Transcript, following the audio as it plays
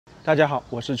大家好，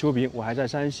我是秋平，我还在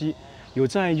山西。有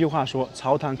这样一句话说：“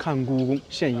朝堂看故宫，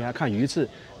县衙看榆次。”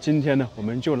今天呢，我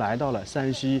们就来到了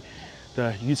山西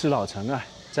的榆次老城啊，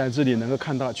在这里能够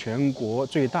看到全国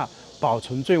最大、保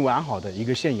存最完好的一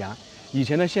个县衙。以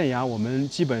前的县衙我们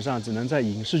基本上只能在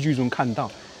影视剧中看到，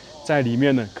在里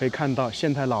面呢可以看到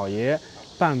县太老爷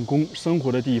办公生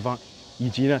活的地方，以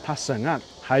及呢他审案，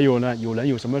还有呢有人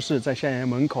有什么事在县衙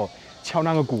门口敲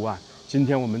那个鼓啊。今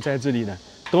天我们在这里呢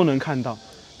都能看到。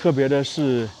特别的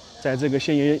是，在这个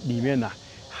县衙里面呢，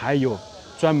还有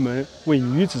专门为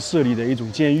女子设立的一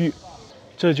种监狱。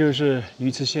这就是榆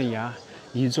次县衙，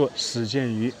一座始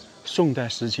建于宋代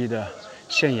时期的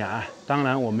县衙。当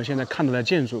然，我们现在看到的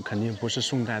建筑肯定不是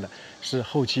宋代的，是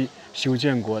后期修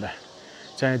建过的。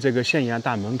在这个县衙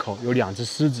大门口有2只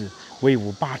狮子，威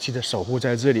武霸气的守护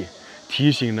在这里，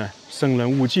提醒了生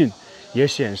人勿近，也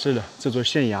显示了这座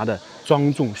县衙的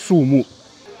庄重肃穆。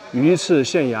榆次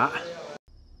县衙。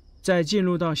在进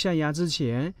入到县衙之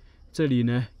前，这里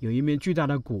呢有一面巨大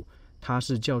的鼓，它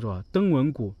是叫做灯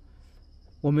纹鼓。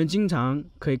我们经常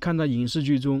可以看到影视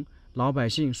剧中老百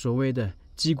姓所谓的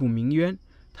击鼓鸣冤，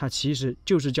它其实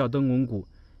就是叫灯纹鼓。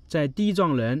在地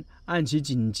状人按其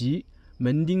紧急，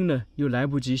门丁呢又来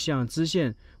不及向知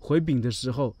县回禀的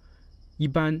时候，一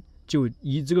般就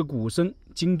以这个鼓声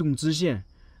惊动知县，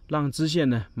让知县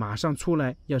呢马上出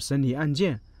来要审理案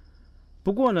件。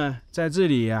不过呢，在这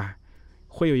里呀，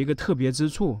会有一个特别之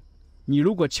处，你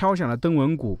如果敲响了灯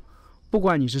纹鼓，不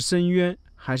管你是申冤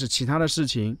还是其他的事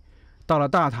情，到了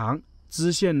大堂，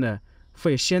知县呢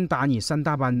会先打你3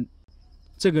大板，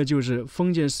这个就是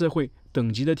封建社会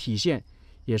等级的体现，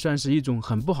也算是一种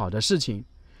很不好的事情。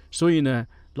所以呢，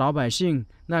老百姓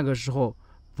那个时候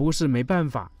不是没办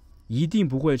法，一定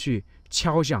不会去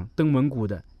敲响灯纹鼓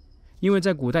的，因为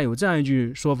在古代有这样一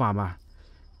句说法嘛：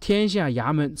天下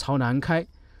衙门朝南开，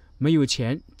没有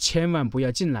钱千万不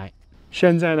要进来。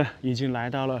现在呢，已经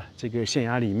来到了这个县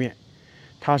衙里面，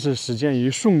它是始建于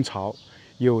宋朝，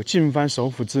有进藩首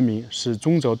府之名，是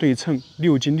中轴对称、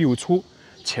6进6出、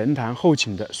前堂后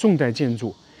寝的宋代建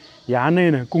筑。衙内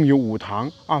呢共有5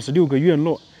堂、26个院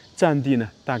落，占地呢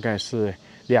大概是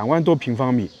2万多平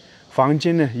方米，房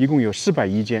间呢一共有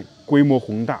401间，规模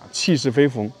宏大，气势恢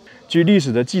宏。据历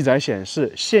史的记载显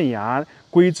示，县衙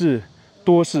规制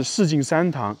多是4进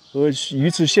3堂，而榆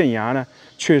次县衙呢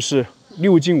却是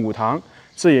6进5堂，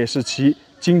这也是其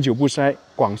经久不衰、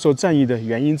广受赞誉的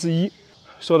原因之一。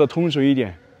说的通俗一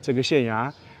点，这个县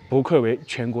衙不愧为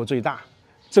全国最大，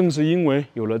正是因为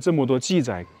有了这么多记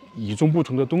载与众不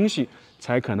同的东西，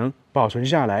才可能保存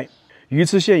下来。榆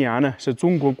次县衙呢是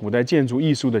中国古代建筑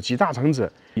艺术的集大成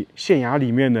者，县衙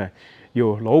里面呢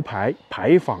有楼排、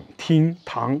牌坊、厅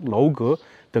堂、楼阁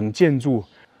等建筑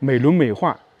美轮美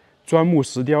奂，砖木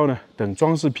石雕呢等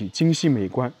装饰品精细美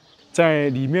观，在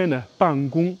里面呢办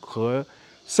公和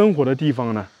生活的地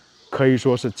方呢可以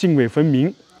说是泾渭分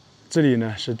明。这里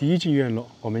呢是第1进院落，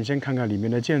我们先看看里面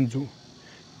的建筑。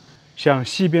像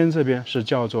西边这边是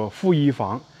叫做赋役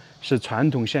房，是传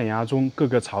统县衙中各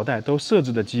个朝代都设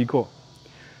置的机构，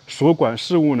所管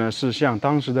事务呢是向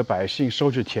当时的百姓收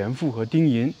取田赋和丁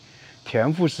银。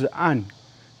田赋是按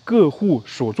各户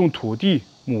所种土地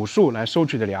亩数来收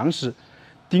取的粮食，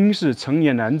丁是成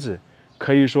年男子，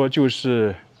可以说就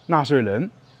是纳税人。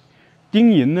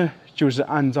丁银呢，就是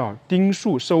按照丁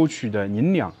数收取的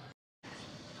银两。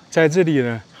在这里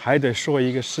呢，还得说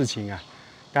一个事情啊，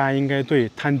大家应该对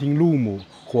摊丁入亩、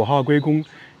火耗归公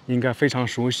应该非常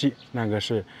熟悉。那个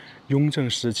是雍正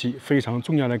时期非常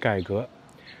重要的改革，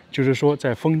就是说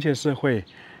在封建社会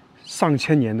上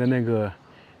千年的那个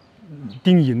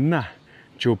丁银呢，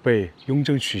就被雍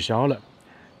正取消了。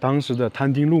当时的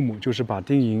摊丁入亩就是把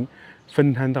丁银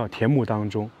分摊到田亩当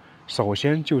中，首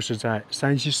先就是在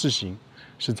山西试行，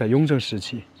是在雍正时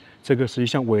期，这个是一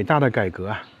项伟大的改革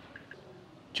啊。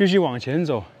继续往前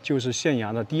走，就是县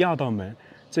衙的第2道门，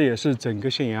这也是整个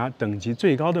县衙等级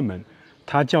最高的门，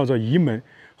它叫做仪门。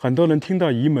很多人听到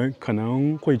仪门可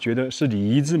能会觉得是礼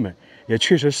仪之门，也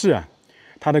确实是啊，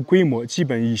它的规模基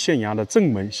本与县衙的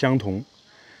正门相同。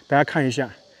大家看一下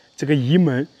这个仪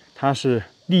门，它是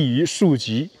立于数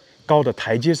级高的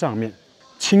台阶上面，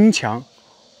青墙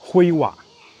灰瓦，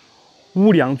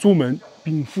屋梁朱门，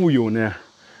并附有呢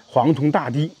黄铜大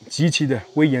堤，极其的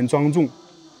威严庄重。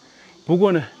不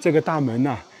过呢，这个大门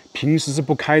呢，平时是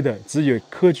不开的，只有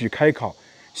科举开考、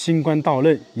新官到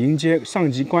任、迎接上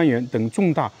级官员等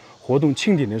重大活动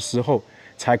庆典的时候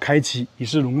才开启，以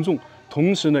示隆重。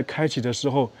同时呢，开启的时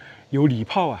候有礼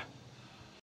炮啊。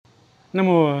那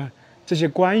么这些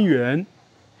官员，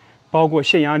包括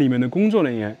县衙里面的工作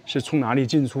人员，是从哪里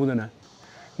进出的呢？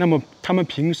那么他们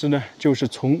平时呢，就是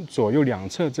从左右两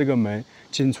侧这个门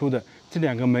进出的。这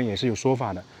2个门也是有说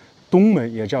法的。东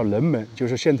门也叫人门，就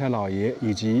是县太老爷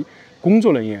以及工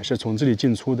作人员是从这里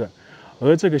进出的。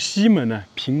而这个西门呢，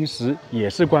平时也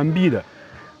是关闭的，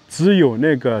只有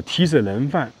那个提审人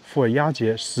犯或押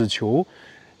解死囚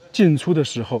进出的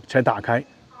时候才打开。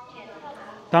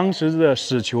当时的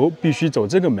死囚必须走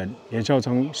这个门，也叫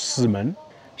成死门。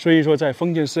所以说，在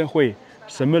封建社会，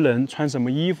什么人穿什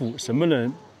么衣服，什么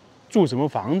人住什么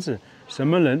房子，什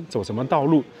么人走什么道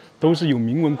路，都是有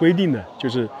明文规定的，就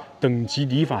是等级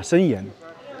礼法森严。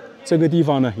这个地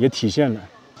方呢，也体现了。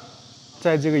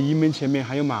在这个仪门前面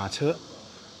还有马车，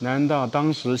难道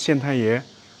当时县太爷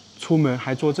出门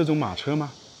还坐这种马车吗？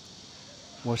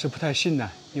我是不太信的，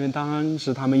因为当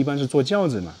时他们一般是坐轿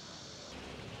子嘛。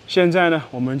现在呢，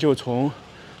我们就从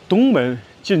东门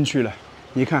进去了。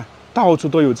你看，到处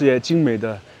都有这些精美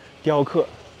的雕刻，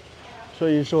所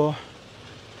以说，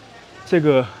这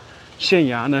个县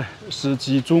衙呢是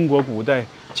集中国古代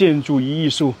建筑与艺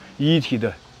术一体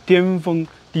的巅峰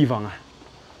地方啊。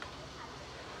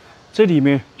这里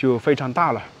面就非常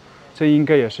大了，这应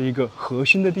该也是一个核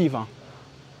心的地方，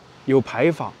有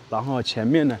牌坊，然后前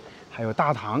面呢还有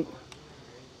大堂，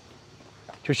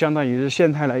就相当于是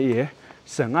县太爷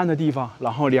审案的地方。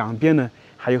然后两边呢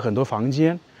还有很多房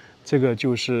间，这个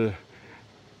就是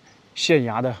县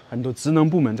衙的很多职能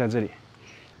部门在这里。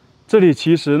这里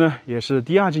其实呢也是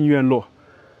第2进院落，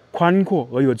宽阔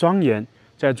而有庄严，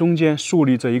在中间竖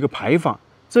立着一个牌坊。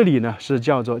这里呢是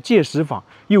叫做戒石坊，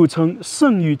又称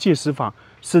圣谕戒石坊，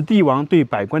是帝王对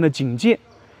百官的警戒。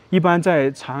一般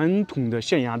在传统的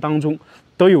县衙当中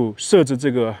都有设置这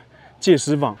个戒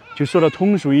石坊。就说的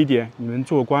通俗一点，你们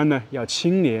做官呢要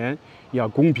清廉，要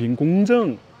公平公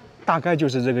正，大概就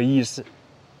是这个意思。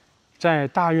在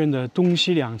大院的东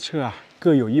西两侧啊，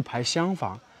各有一排厢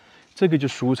房，这个就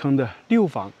俗称的六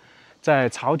房。在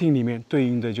朝廷里面对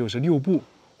应的就是6部：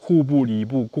户部、礼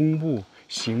部、工部、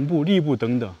刑部、吏部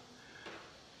等等，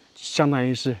相当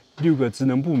于是6个职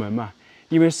能部门嘛。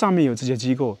因为上面有这些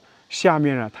机构，下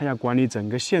面呢他要管理整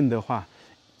个县的话，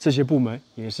这些部门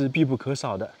也是必不可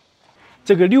少的。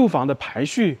这个6房的排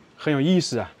序很有意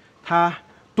思啊，它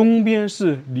东边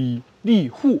是礼、吏、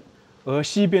户，而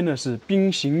西边呢是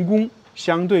兵、刑、工，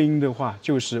相对应的话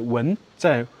就是文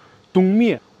在东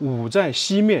面，武在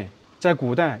西面。在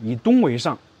古代以东为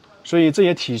上，所以这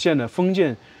也体现了封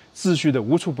建秩序的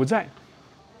无处不在。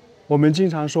我们经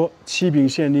常说7品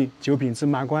县令9品芝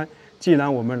麻官，既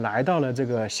然我们来到了这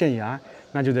个县衙，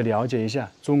那就得了解一下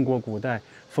中国古代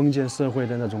封建社会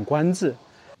的那种官制。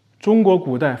中国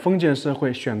古代封建社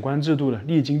会选官制度呢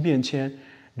历经变迁，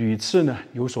屡次呢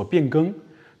有所变更。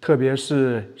特别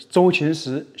是周秦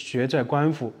时学在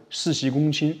官府，世袭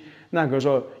公卿，那个时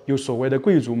候有所谓的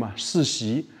贵族嘛，世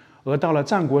袭。而到了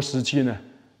战国时期呢，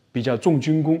比较重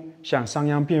军功，像商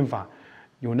鞅变法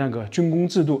有那个军功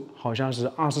制度，好像是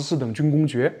24等军功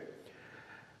爵。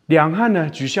两汉呢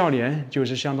举孝廉，就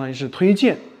是相当于是推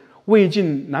荐。魏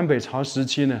晋南北朝时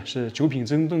期呢是9品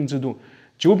真正制度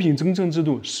，9品真正制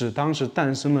度使当时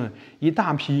诞生了一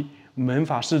大批门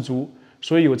阀士族，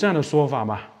所以有这样的说法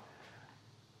嘛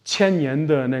：1000年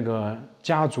的那个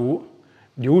家族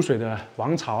流水的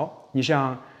王朝，你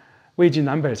像魏晋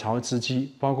南北朝时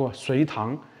期，包括隋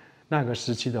唐那个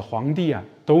时期的皇帝啊，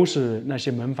都是那些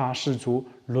门阀士族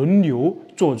轮流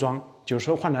坐庄，有时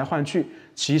候换来换去，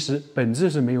其实本质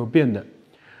是没有变的。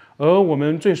而我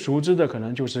们最熟知的可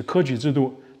能就是科举制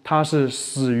度，它是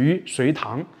始于隋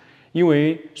唐，因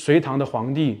为隋唐的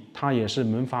皇帝他也是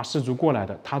门阀士族过来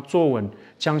的，他坐稳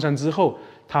江山之后，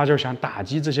他就想打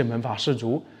击这些门阀士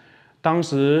族。当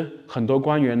时很多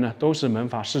官员呢都是门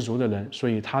阀士族的人，所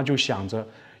以他就想着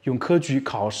用科举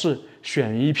考试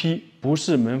选一批不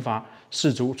是门阀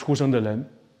士族出身的人。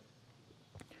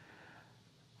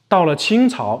到了清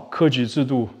朝，科举制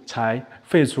度才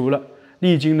废除了，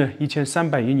历经了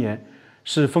1301年，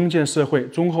是封建社会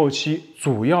中后期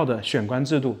主要的选官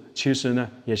制度，其实呢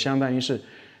也相当于是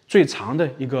最长的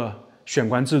一个选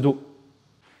官制度。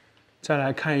再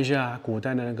来看一下古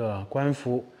代的那个官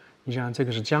服，你像这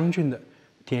个是将军的，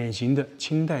典型的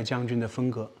清代将军的风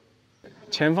格。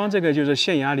前方这个就是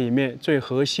县衙里面最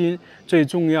核心、最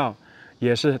重要，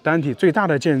也是单体最大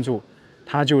的建筑，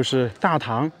它就是大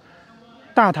堂。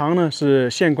大堂呢是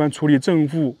县官处理政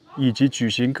务以及举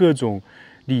行各种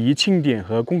礼仪庆典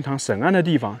和公堂审案的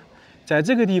地方。在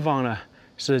这个地方呢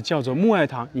是叫做幕爱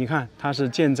堂，你看它是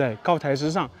建在高台之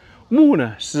上。幕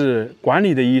呢是管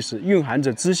理的意思，蕴含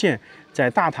着知县在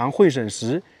大堂会审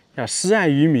时要施爱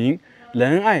于民，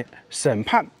仁爱审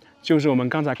判。就是我们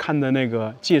刚才看的那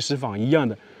个戒石坊一样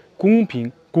的公平、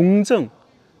公正、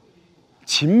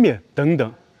勤勉等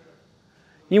等，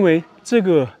因为这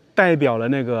个代表了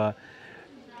那个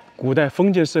古代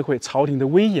封建社会朝廷的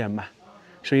威严嘛，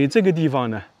所以这个地方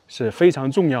呢是非常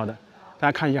重要的。大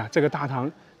家看一下这个大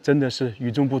堂，真的是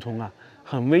与众不同啊，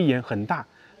很威严很大。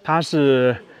它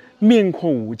是面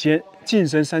阔5间，进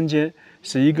深3间，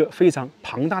是一个非常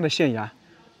庞大的县衙。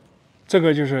这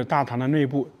个就是大堂的内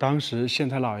部，当时县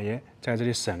太老爷在这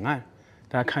里审案。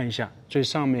大家看一下，最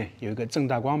上面有一个正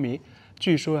大光明，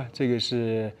据说啊，这个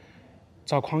是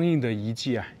赵匡胤的遗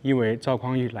迹啊，因为赵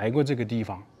匡胤来过这个地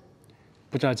方，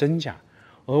不知道真假。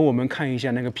而我们看一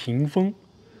下那个屏风，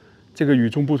这个与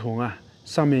众不同啊，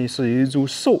上面是有一株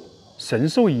兽，神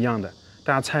兽一样的，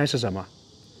大家猜是什么？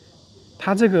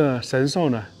它这个神兽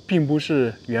呢，并不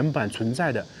是原版存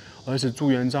在的，而是朱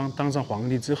元璋当上皇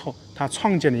帝之后，他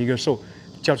创建了一个兽，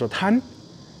叫做贪。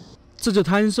这只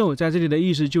贪兽在这里的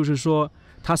意思就是说，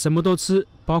它什么都吃，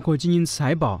包括金银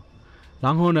财宝，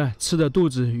然后呢，吃的肚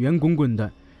子圆滚滚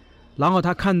的。然后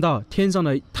他看到天上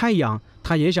的太阳，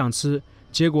他也想吃，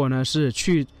结果呢是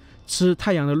去吃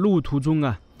太阳的路途中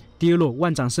啊，跌落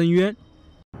万丈深渊。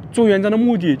朱元璋的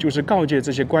目的就是告诫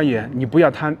这些官员，你不要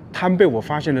贪，贪被我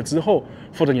发现了之后，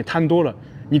或者你贪多了，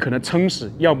你可能撑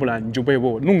死，要不然你就被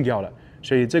我弄掉了。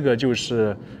所以这个就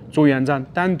是朱元璋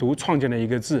单独创建的一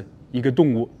个字，一个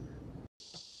动物。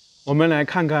我们来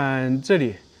看看这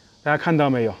里，大家看到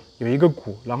没有？有一个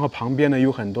鼓，然后旁边呢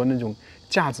有很多那种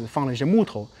架子，放了一些木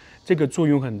头，这个作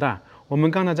用很大。我们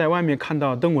刚才在外面看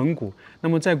到灯文鼓，那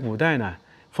么在古代呢，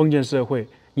封建社会，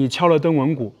你敲了灯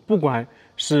文鼓，不管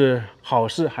是好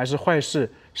事还是坏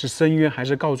事，是申冤还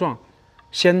是告状，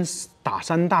先打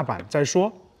3大板再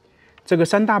说。这个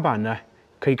3大板呢，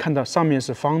可以看到上面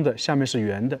是方的，下面是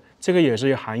圆的，这个也是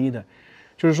有含义的，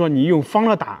就是说你用方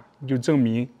的打，就证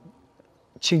明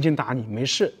轻轻打你没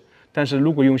事，但是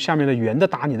如果用下面的圆的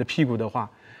打你的屁股的话，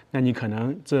那你可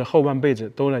能这后半辈子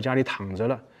都在家里躺着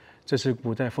了。这是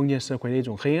古代封建社会的一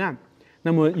种黑暗。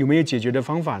那么有没有解决的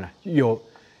方法呢？有，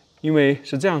因为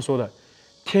是这样说的：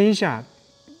天下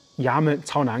衙门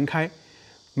朝南开，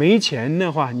没钱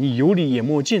的话，你有理也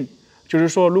莫进。就是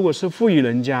说，如果是富裕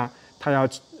人家，他要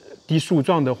递诉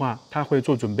状的话，他会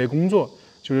做准备工作，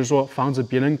就是说防止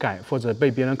别人改或者被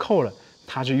别人扣了，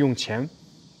他就用钱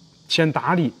先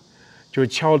打理，就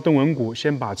敲灯文鼓，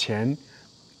先把钱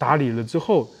打理了之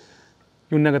后，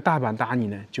用那个大板打你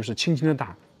呢，就是轻轻的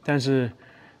打。但是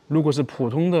如果是普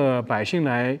通的百姓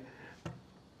来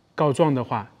告状的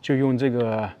话，就用这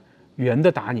个圆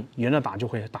的打你，圆的打就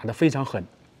会打得非常狠。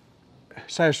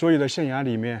在所有的县衙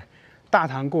里面，大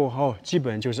堂过后基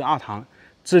本就是二堂，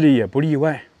这里也不例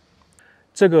外。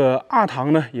这个二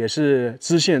堂呢，也是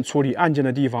知县处理案件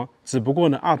的地方，只不过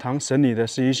呢，二堂审理的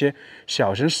是一些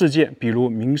小型事件，比如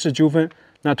民事纠纷。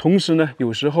那同时呢，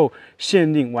有时候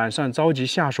县令晚上召集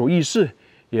下属议事，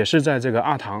也是在这个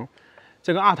二堂。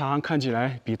这个二堂看起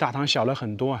来比大堂小了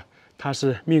很多啊，它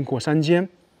是面阔3间。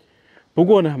不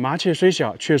过呢，麻雀虽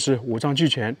小，却是五脏俱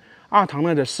全。二堂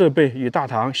内的设备与大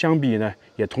堂相比呢，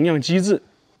也同样机智。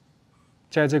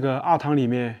在这个二堂里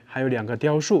面还有2个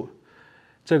雕塑。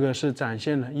这个是展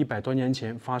现了100多年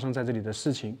前发生在这里的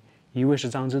事情，一位是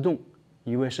张之洞，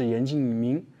一位是严敬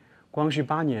明。光绪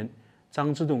8年，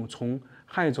张之洞从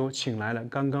亥州请来了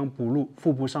刚刚补入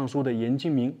副部尚书的严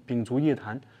敬明，秉烛夜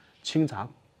谈，清查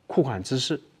库款之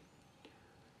事。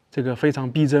这个非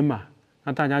常逼真嘛。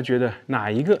那大家觉得哪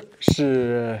一个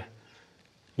是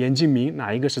严敬明，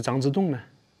哪一个是张之洞呢？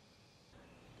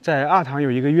在二堂有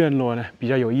一个院落呢，比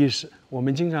较有意思。我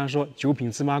们经常说九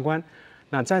品芝麻官。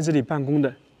那在这里办公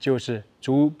的就是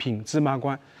九品芝麻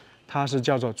官，他是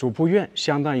叫做主簿院，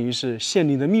相当于是县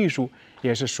令的秘书，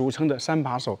也是俗称的3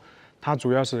把手。他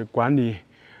主要是管理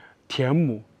田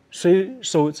亩、税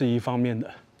收这一方面的。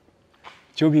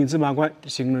九品芝麻官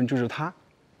形容就是他，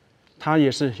他也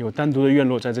是有单独的院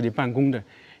落在这里办公的。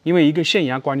因为一个县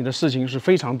衙管理的事情是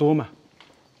非常多嘛，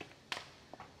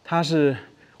他是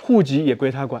户籍也归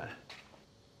他管，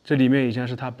这里面以前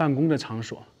是他办公的场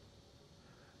所。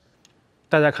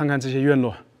大家看看这些院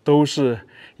落，都是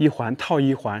一环套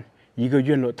一环，一个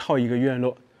院落套一个院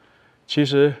落，其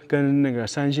实跟那个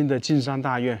山西的晋商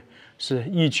大院是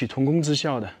异曲同工之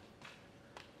效的，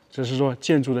只是说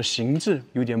建筑的形制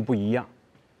有点不一样。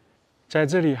在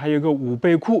这里还有个武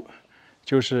备库，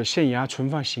就是县衙存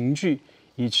放刑具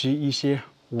以及一些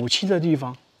武器的地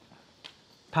方，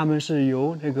他们是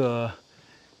由那个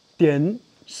典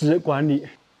史管理。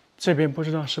这边不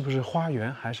知道是不是花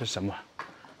园还是什么。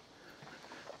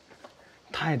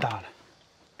太大了，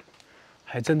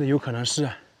还真的有可能是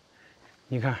啊！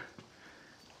你看，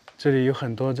这里有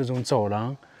很多这种走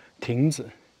廊、亭子，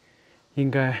应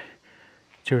该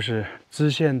就是知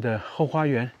县的后花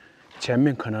园，前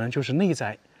面可能就是内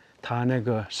宅，他那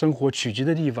个生活起居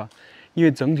的地方。因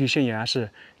为整体县衙是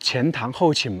前堂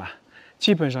后寝嘛，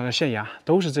基本上的县衙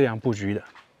都是这样布局的。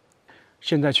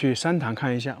现在去三堂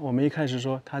看一下，我们一开始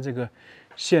说它这个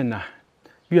县呢，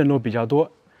院落比较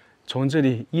多，从这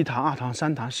里1堂、2堂、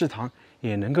3堂、4堂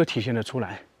也能够体现得出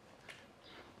来。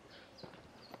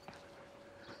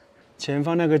前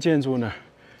方那个建筑呢，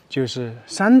就是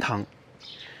3堂。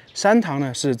3堂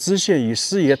呢是知县与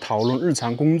师爷讨论日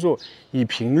常工作，以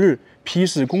平日批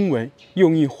示公文、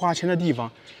用意花钱的地方。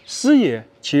师爷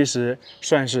其实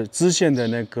算是知县的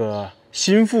那个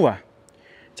心腹啊，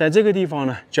在这个地方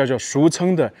呢，叫做俗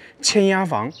称的签押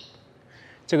房。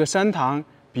这个3堂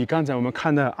比刚才我们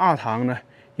看的2堂呢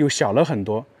又小了很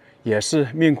多，也是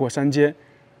面阔3间，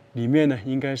里面呢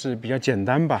应该是比较简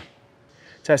单吧。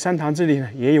在3堂这里呢，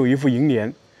也有一副楹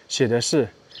联，写的是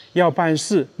要办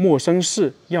事莫生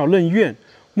事，要任怨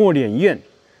莫敛怨。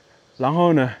然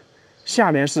后呢，下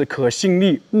联是可信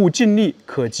力勿尽力，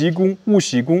可急功勿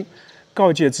喜功，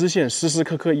告诫知县时时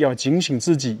刻刻要警醒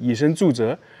自己，以身作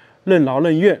则，任劳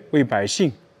任怨，为百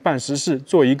姓办实事，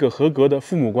做一个合格的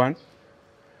父母官。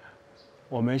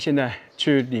我们现在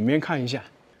去里面看一下。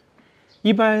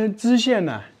一般知县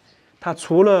呢，他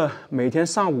除了每天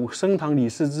上午升堂理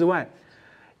事之外，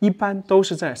一般都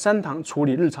是在3堂处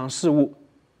理日常事务，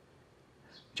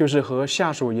就是和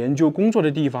下属研究工作的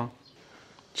地方。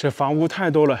这房屋太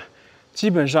多了，基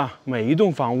本上每一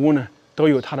栋房屋呢都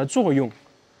有它的作用。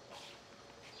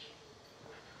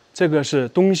这个是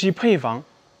东西配房，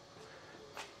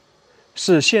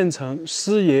是县城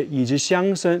师爷以及乡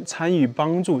绅参与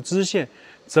帮助知县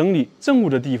整理政务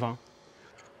的地方。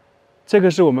这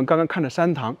个是我们刚刚看的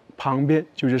3堂，旁边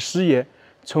就是师爷，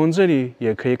从这里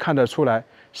也可以看得出来，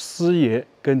师爷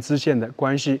跟知县的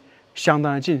关系相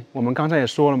当的近。我们刚才也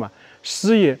说了嘛，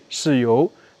师爷是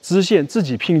由知县自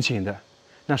己聘请的，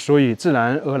那所以自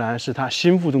然而然是他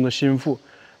心腹中的心腹。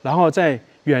然后再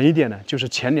远一点呢，就是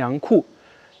钱粮库。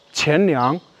钱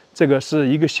粮这个是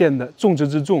一个县的重中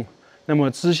之重，那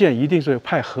么知县一定是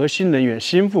派核心人员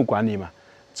心腹管理嘛，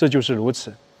这就是如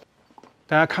此。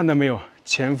大家看到没有？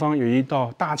前方有一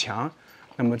道大墙，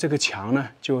那么这个墙呢，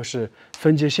就是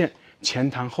分界线，前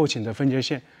堂后寝的分界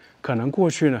线。可能过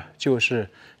去呢，就是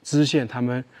知县他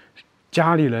们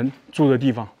家里人住的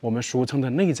地方，我们俗称的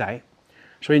内宅。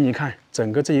所以你看，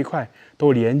整个这一块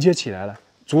都连接起来了，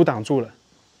阻挡住了。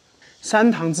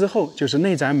3堂之后就是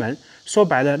内宅门，说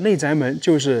白了，内宅门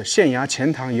就是县衙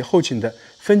前堂与后寝的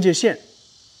分界线。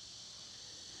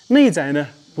内宅呢，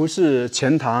不是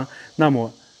前堂那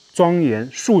么庄严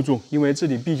肃重，因为这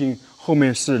里毕竟后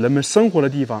面是人们生活的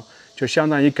地方，就相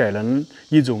当于给人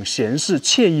一种闲适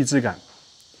惬意之感。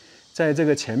在这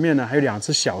个前面呢，还有2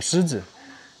只小狮子，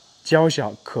娇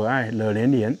小可爱，惹连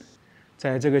连。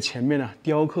在这个前面呢，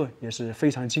雕刻也是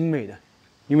非常精美的，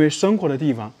因为生活的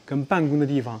地方跟办公的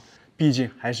地方毕竟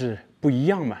还是不一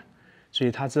样嘛，所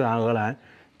以它自然而然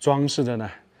装饰的呢，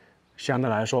相对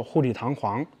来说富丽堂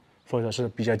皇，或者是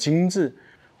比较精致。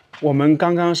我们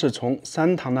刚刚是从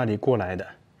3堂那里过来的，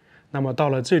那么到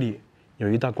了这里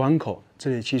有一道关口，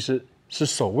这里其实是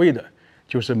守卫的，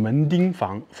就是门丁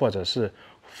房或者是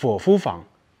伙夫房。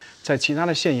在其他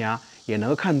的县衙也能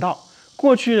够看到，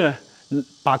过去呢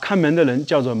把看门的人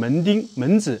叫做门丁、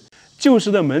门子。旧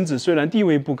时的门子虽然地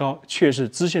位不高，却是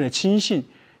知县的亲信，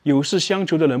有事相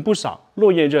求的人不少。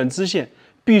落叶任知县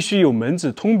必须有门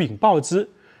子通禀报知，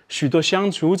许多相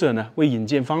求者呢为引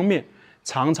荐方面，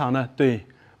常常呢对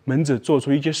门子做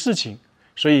出一些事情，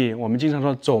所以我们经常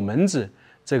说走门子，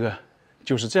这个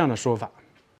就是这样的说法。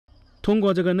通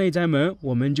过这个内宅门，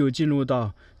我们就进入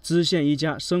到知县一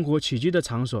家生活起居的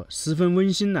场所，十分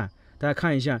温馨呢。大家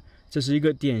看一下，这是一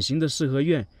个典型的四合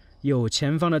院，有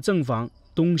前方的正房、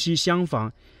东西厢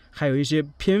房，还有一些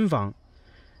偏房。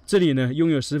这里呢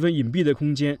拥有十分隐蔽的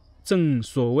空间，正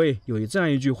所谓有这样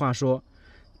一句话说：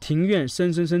庭院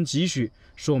深深深几许，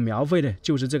所描绘的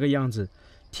就是这个样子。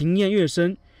庭院越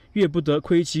深，越不得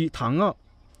窥其堂奥。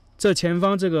这前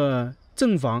方这个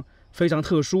正房非常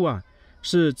特殊啊，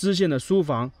是知县的书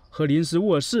房和临时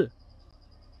卧室。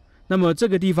那么这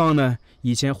个地方呢，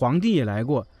以前皇帝也来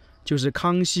过，就是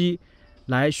康熙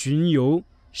来巡游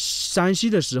山西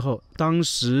的时候，当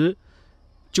时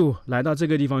就来到这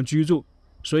个地方居住。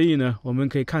所以呢，我们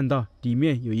可以看到里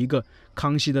面有一个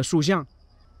康熙的塑像，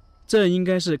这应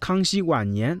该是康熙晚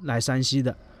年来山西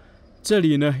的。这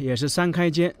里呢也是3开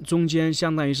间，中间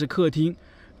相当于是客厅，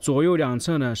左右2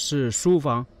侧呢是书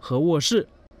房和卧室。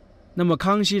那么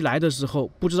康熙来的时候，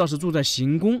不知道是住在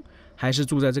行宫还是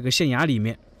住在这个县衙里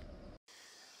面。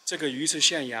这个榆次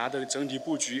县衙的整体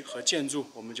布局和建筑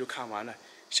我们就看完了，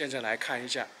现在来看一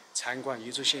下参观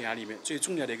榆次县衙里面最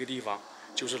重要的一个地方，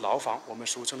就是牢房，我们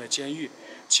俗称的监狱。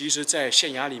其实，在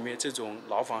县衙里面，这种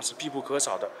牢房是必不可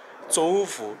少的。州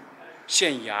府、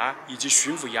县衙以及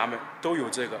巡抚衙门都有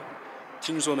这个。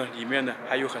听说呢，里面呢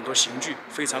还有很多刑具，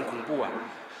非常恐怖啊。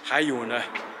还有呢，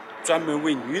专门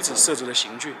为女子设置的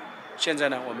刑具。现在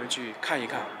呢，我们去看一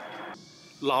看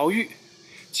牢狱。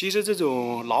其实这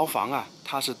种牢房啊，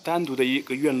它是单独的一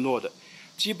个院落的，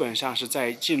基本上是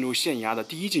在进入县衙的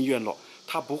第一进院落，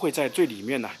它不会在最里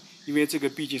面的，因为这个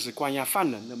毕竟是关押犯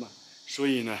人的嘛，所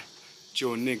以呢，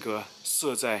就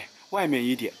设在外面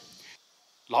一点。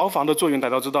牢房的作用大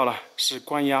家都知道了，是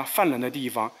关押犯人的地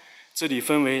方。这里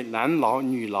分为男牢、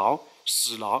女牢、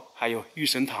死牢，还有御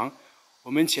神堂。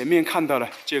我们前面看到了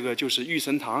这个就是御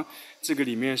神堂，这个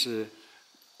里面是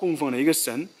供奉了一个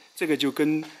神，这个就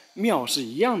跟庙是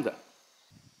一样的。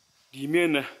里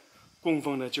面呢供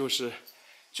奉的就是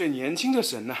最年轻的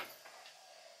神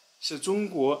是中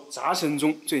国杂神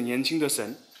中最年轻的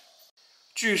神。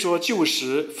据说旧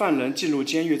时犯人进入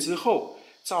监狱之后，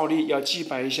照例要祭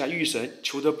拜一下御神，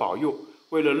求得保佑，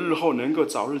为了日后能够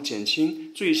早日减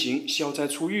轻罪行，消灾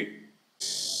出狱。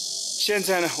现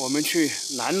在呢，我们去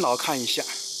男牢看一下，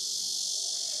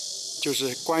就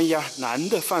是关押男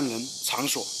的犯人场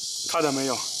所。看到没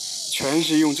有？全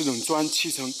是用这种砖砌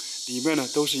成，里面呢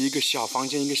都是一个小房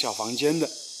间一个小房间的。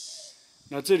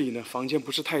那这里呢房间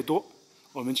不是太多，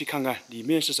我们去看看里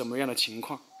面是什么样的情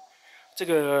况。这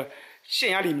个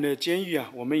县衙里面的监狱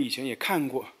啊，我们以前也看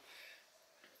过。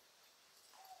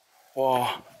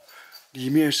哇，里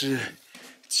面是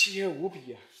漆黑无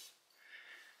比啊！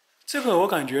这个我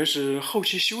感觉是后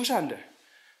期修缮的。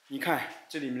你看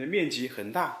这里面的面积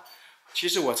很大，其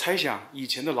实我猜想以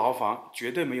前的牢房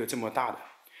绝对没有这么大的，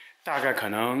大概可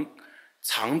能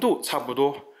长度差不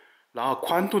多，然后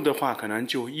宽度的话可能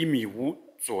就1.5米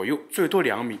左右，最多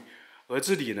2米，而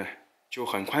这里呢就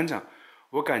很宽敞。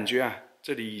我感觉啊，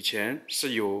这里以前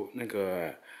是有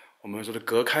我们说的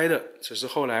隔开的，只是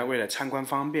后来为了参观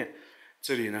方便，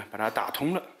这里呢把它打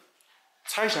通了。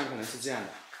猜想可能是这样的，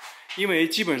因为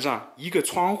基本上一个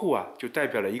窗户啊就代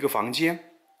表了一个房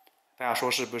间，大家说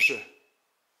是不是？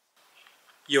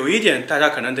有一点大家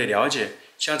可能得了解，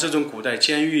像这种古代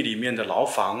监狱里面的牢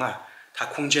房啊，它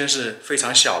空间是非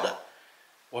常小的。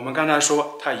我们刚才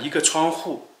说它一个窗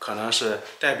户可能是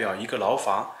代表一个牢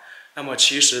房，那么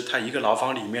其实它一个牢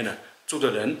房里面呢住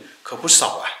的人可不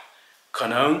少啊，可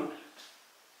能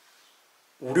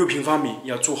5-6平方米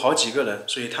要住好几个人，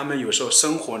所以他们有时候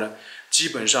生活呢基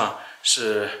本上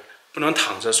是不能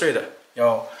躺着睡的，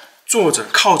要坐着、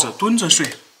靠着、蹲着睡。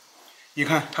你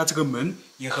看它这个门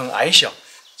也很矮小，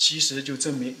其实就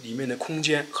证明里面的空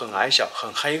间很矮小、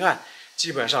很黑暗，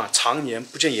基本上常年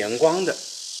不见阳光的。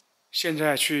现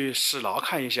在去死牢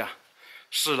看一下，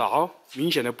死牢明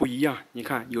显的不一样，你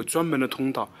看有专门的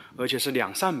通道，而且是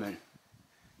2扇门。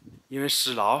因为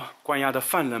死牢关押的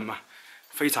犯人嘛，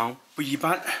非常不一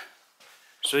般，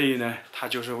所以呢，他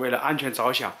就是为了安全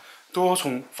着想，多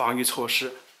重防御措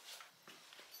施。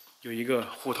有一个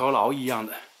虎头牢一样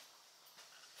的，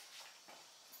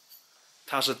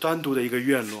它是单独的一个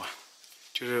院落，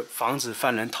就是防止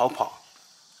犯人逃跑。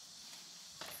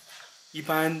一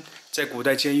般在古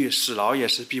代监狱，死牢也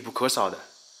是必不可少的。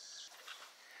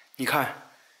你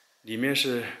看，里面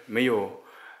是没有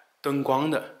灯光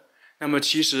的。那么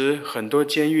其实很多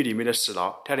监狱里面的死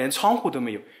牢，它连窗户都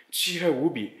没有，漆黑无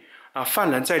比啊！犯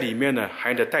人在里面呢，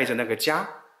还得带着那个枷，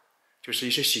就是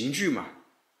一些刑具嘛。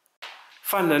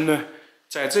犯人呢，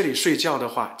在这里睡觉的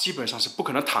话，基本上是不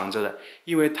可能躺着的，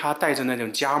因为他带着那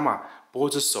种枷嘛，脖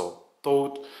子、手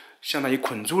都相当于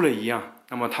捆住了一样，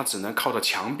那么他只能靠着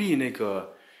墙壁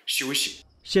休息。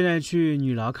现在去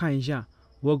女牢看一下，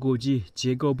我估计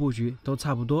结构布局都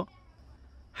差不多，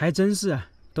还真是啊，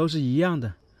都是一样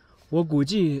的。我估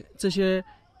计这些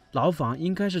牢房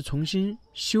应该是重新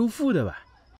修复的吧。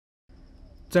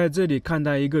在这里看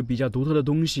到一个比较独特的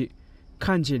东西，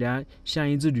看起来像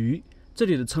一只驴，这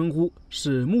里的称呼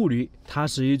是木驴，它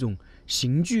是一种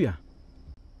刑具啊。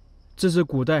这是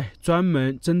古代专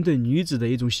门针对女子的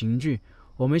一种刑具。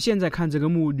我们现在看这个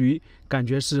木驴，感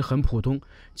觉是很普通，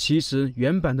其实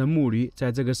原版的木驴在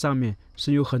这个上面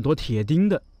是有很多铁钉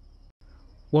的。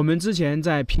我们之前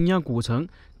在平阳古城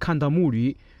看到木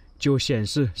驴，就显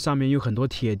示上面有很多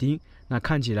铁钉，那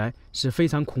看起来是非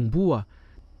常恐怖啊。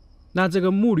那这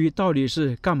个木驴到底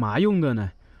是干嘛用的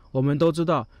呢？我们都知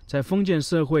道，在封建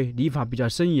社会礼法比较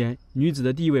森严，女子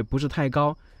的地位不是太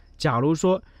高。假如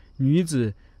说女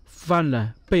子犯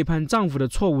了背叛丈夫的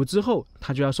错误之后，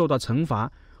她就要受到惩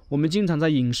罚。我们经常在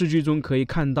影视剧中可以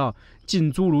看到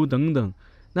浸猪炉等等。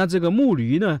那这个木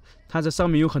驴呢，它这上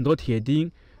面有很多铁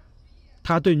钉，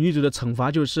它对女子的惩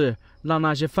罚就是让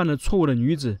那些犯了错误的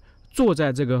女子坐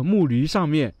在这个木驴上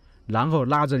面，然后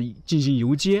拉着进行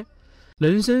游街。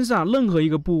人身上任何一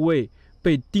个部位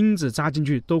被钉子扎进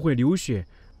去都会流血，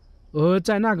而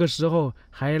在那个时候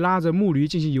还拉着木驴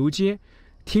进行游街，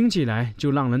听起来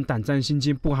就让人胆战心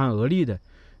惊、不寒而栗的。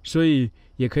所以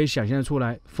也可以想象出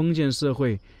来，封建社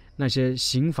会那些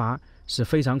刑罚是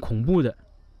非常恐怖的。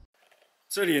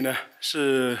这里呢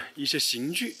是一些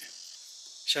刑具，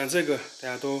像这个大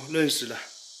家都认识了，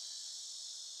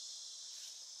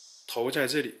头在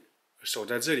这里，手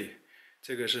在这里，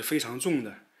这个是非常重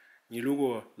的。你如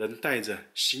果人带着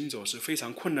行走是非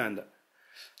常困难的。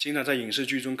经常在影视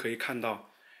剧中可以看到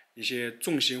一些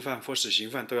重刑犯或死刑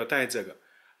犯都要带这个，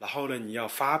然后呢你要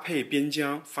发配边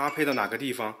疆，发配到哪个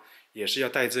地方也是要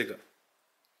带这个。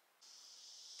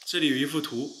这里有一幅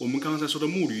图，我们刚才说的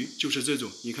木驴就是这种，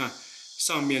你看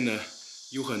上面呢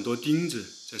有很多钉子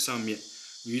在上面，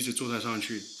女子坐上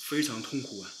去非常痛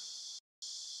苦啊。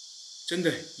真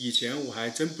的，以前我还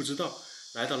真不知道，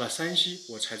来到了山西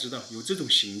我才知道有这种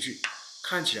刑具，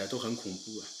看起来都很恐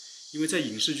怖啊。因为在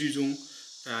影视剧中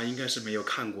大家应该是没有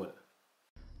看过的。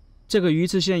这个榆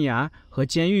次县衙和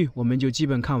监狱我们就基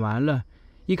本看完了。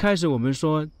一开始我们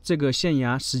说这个县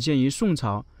衙始建于宋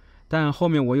朝，但后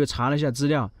面我又查了一下资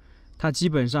料，它基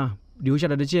本上留下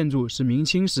来的建筑是明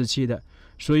清时期的，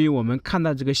所以我们看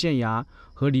到这个县衙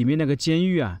和里面那个监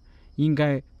狱啊，应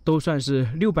该都算是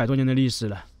600多年的历史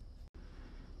了。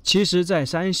其实在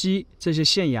山西这些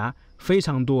县衙非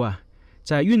常多啊，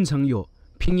在运城有，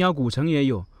平遥古城也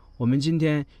有，我们今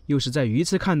天又是在榆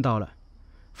次看到了。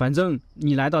反正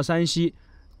你来到山西，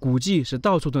古迹是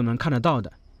到处都能看得到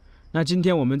的。那今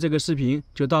天我们这个视频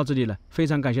就到这里了，非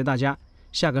常感谢大家，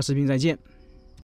下个视频再见。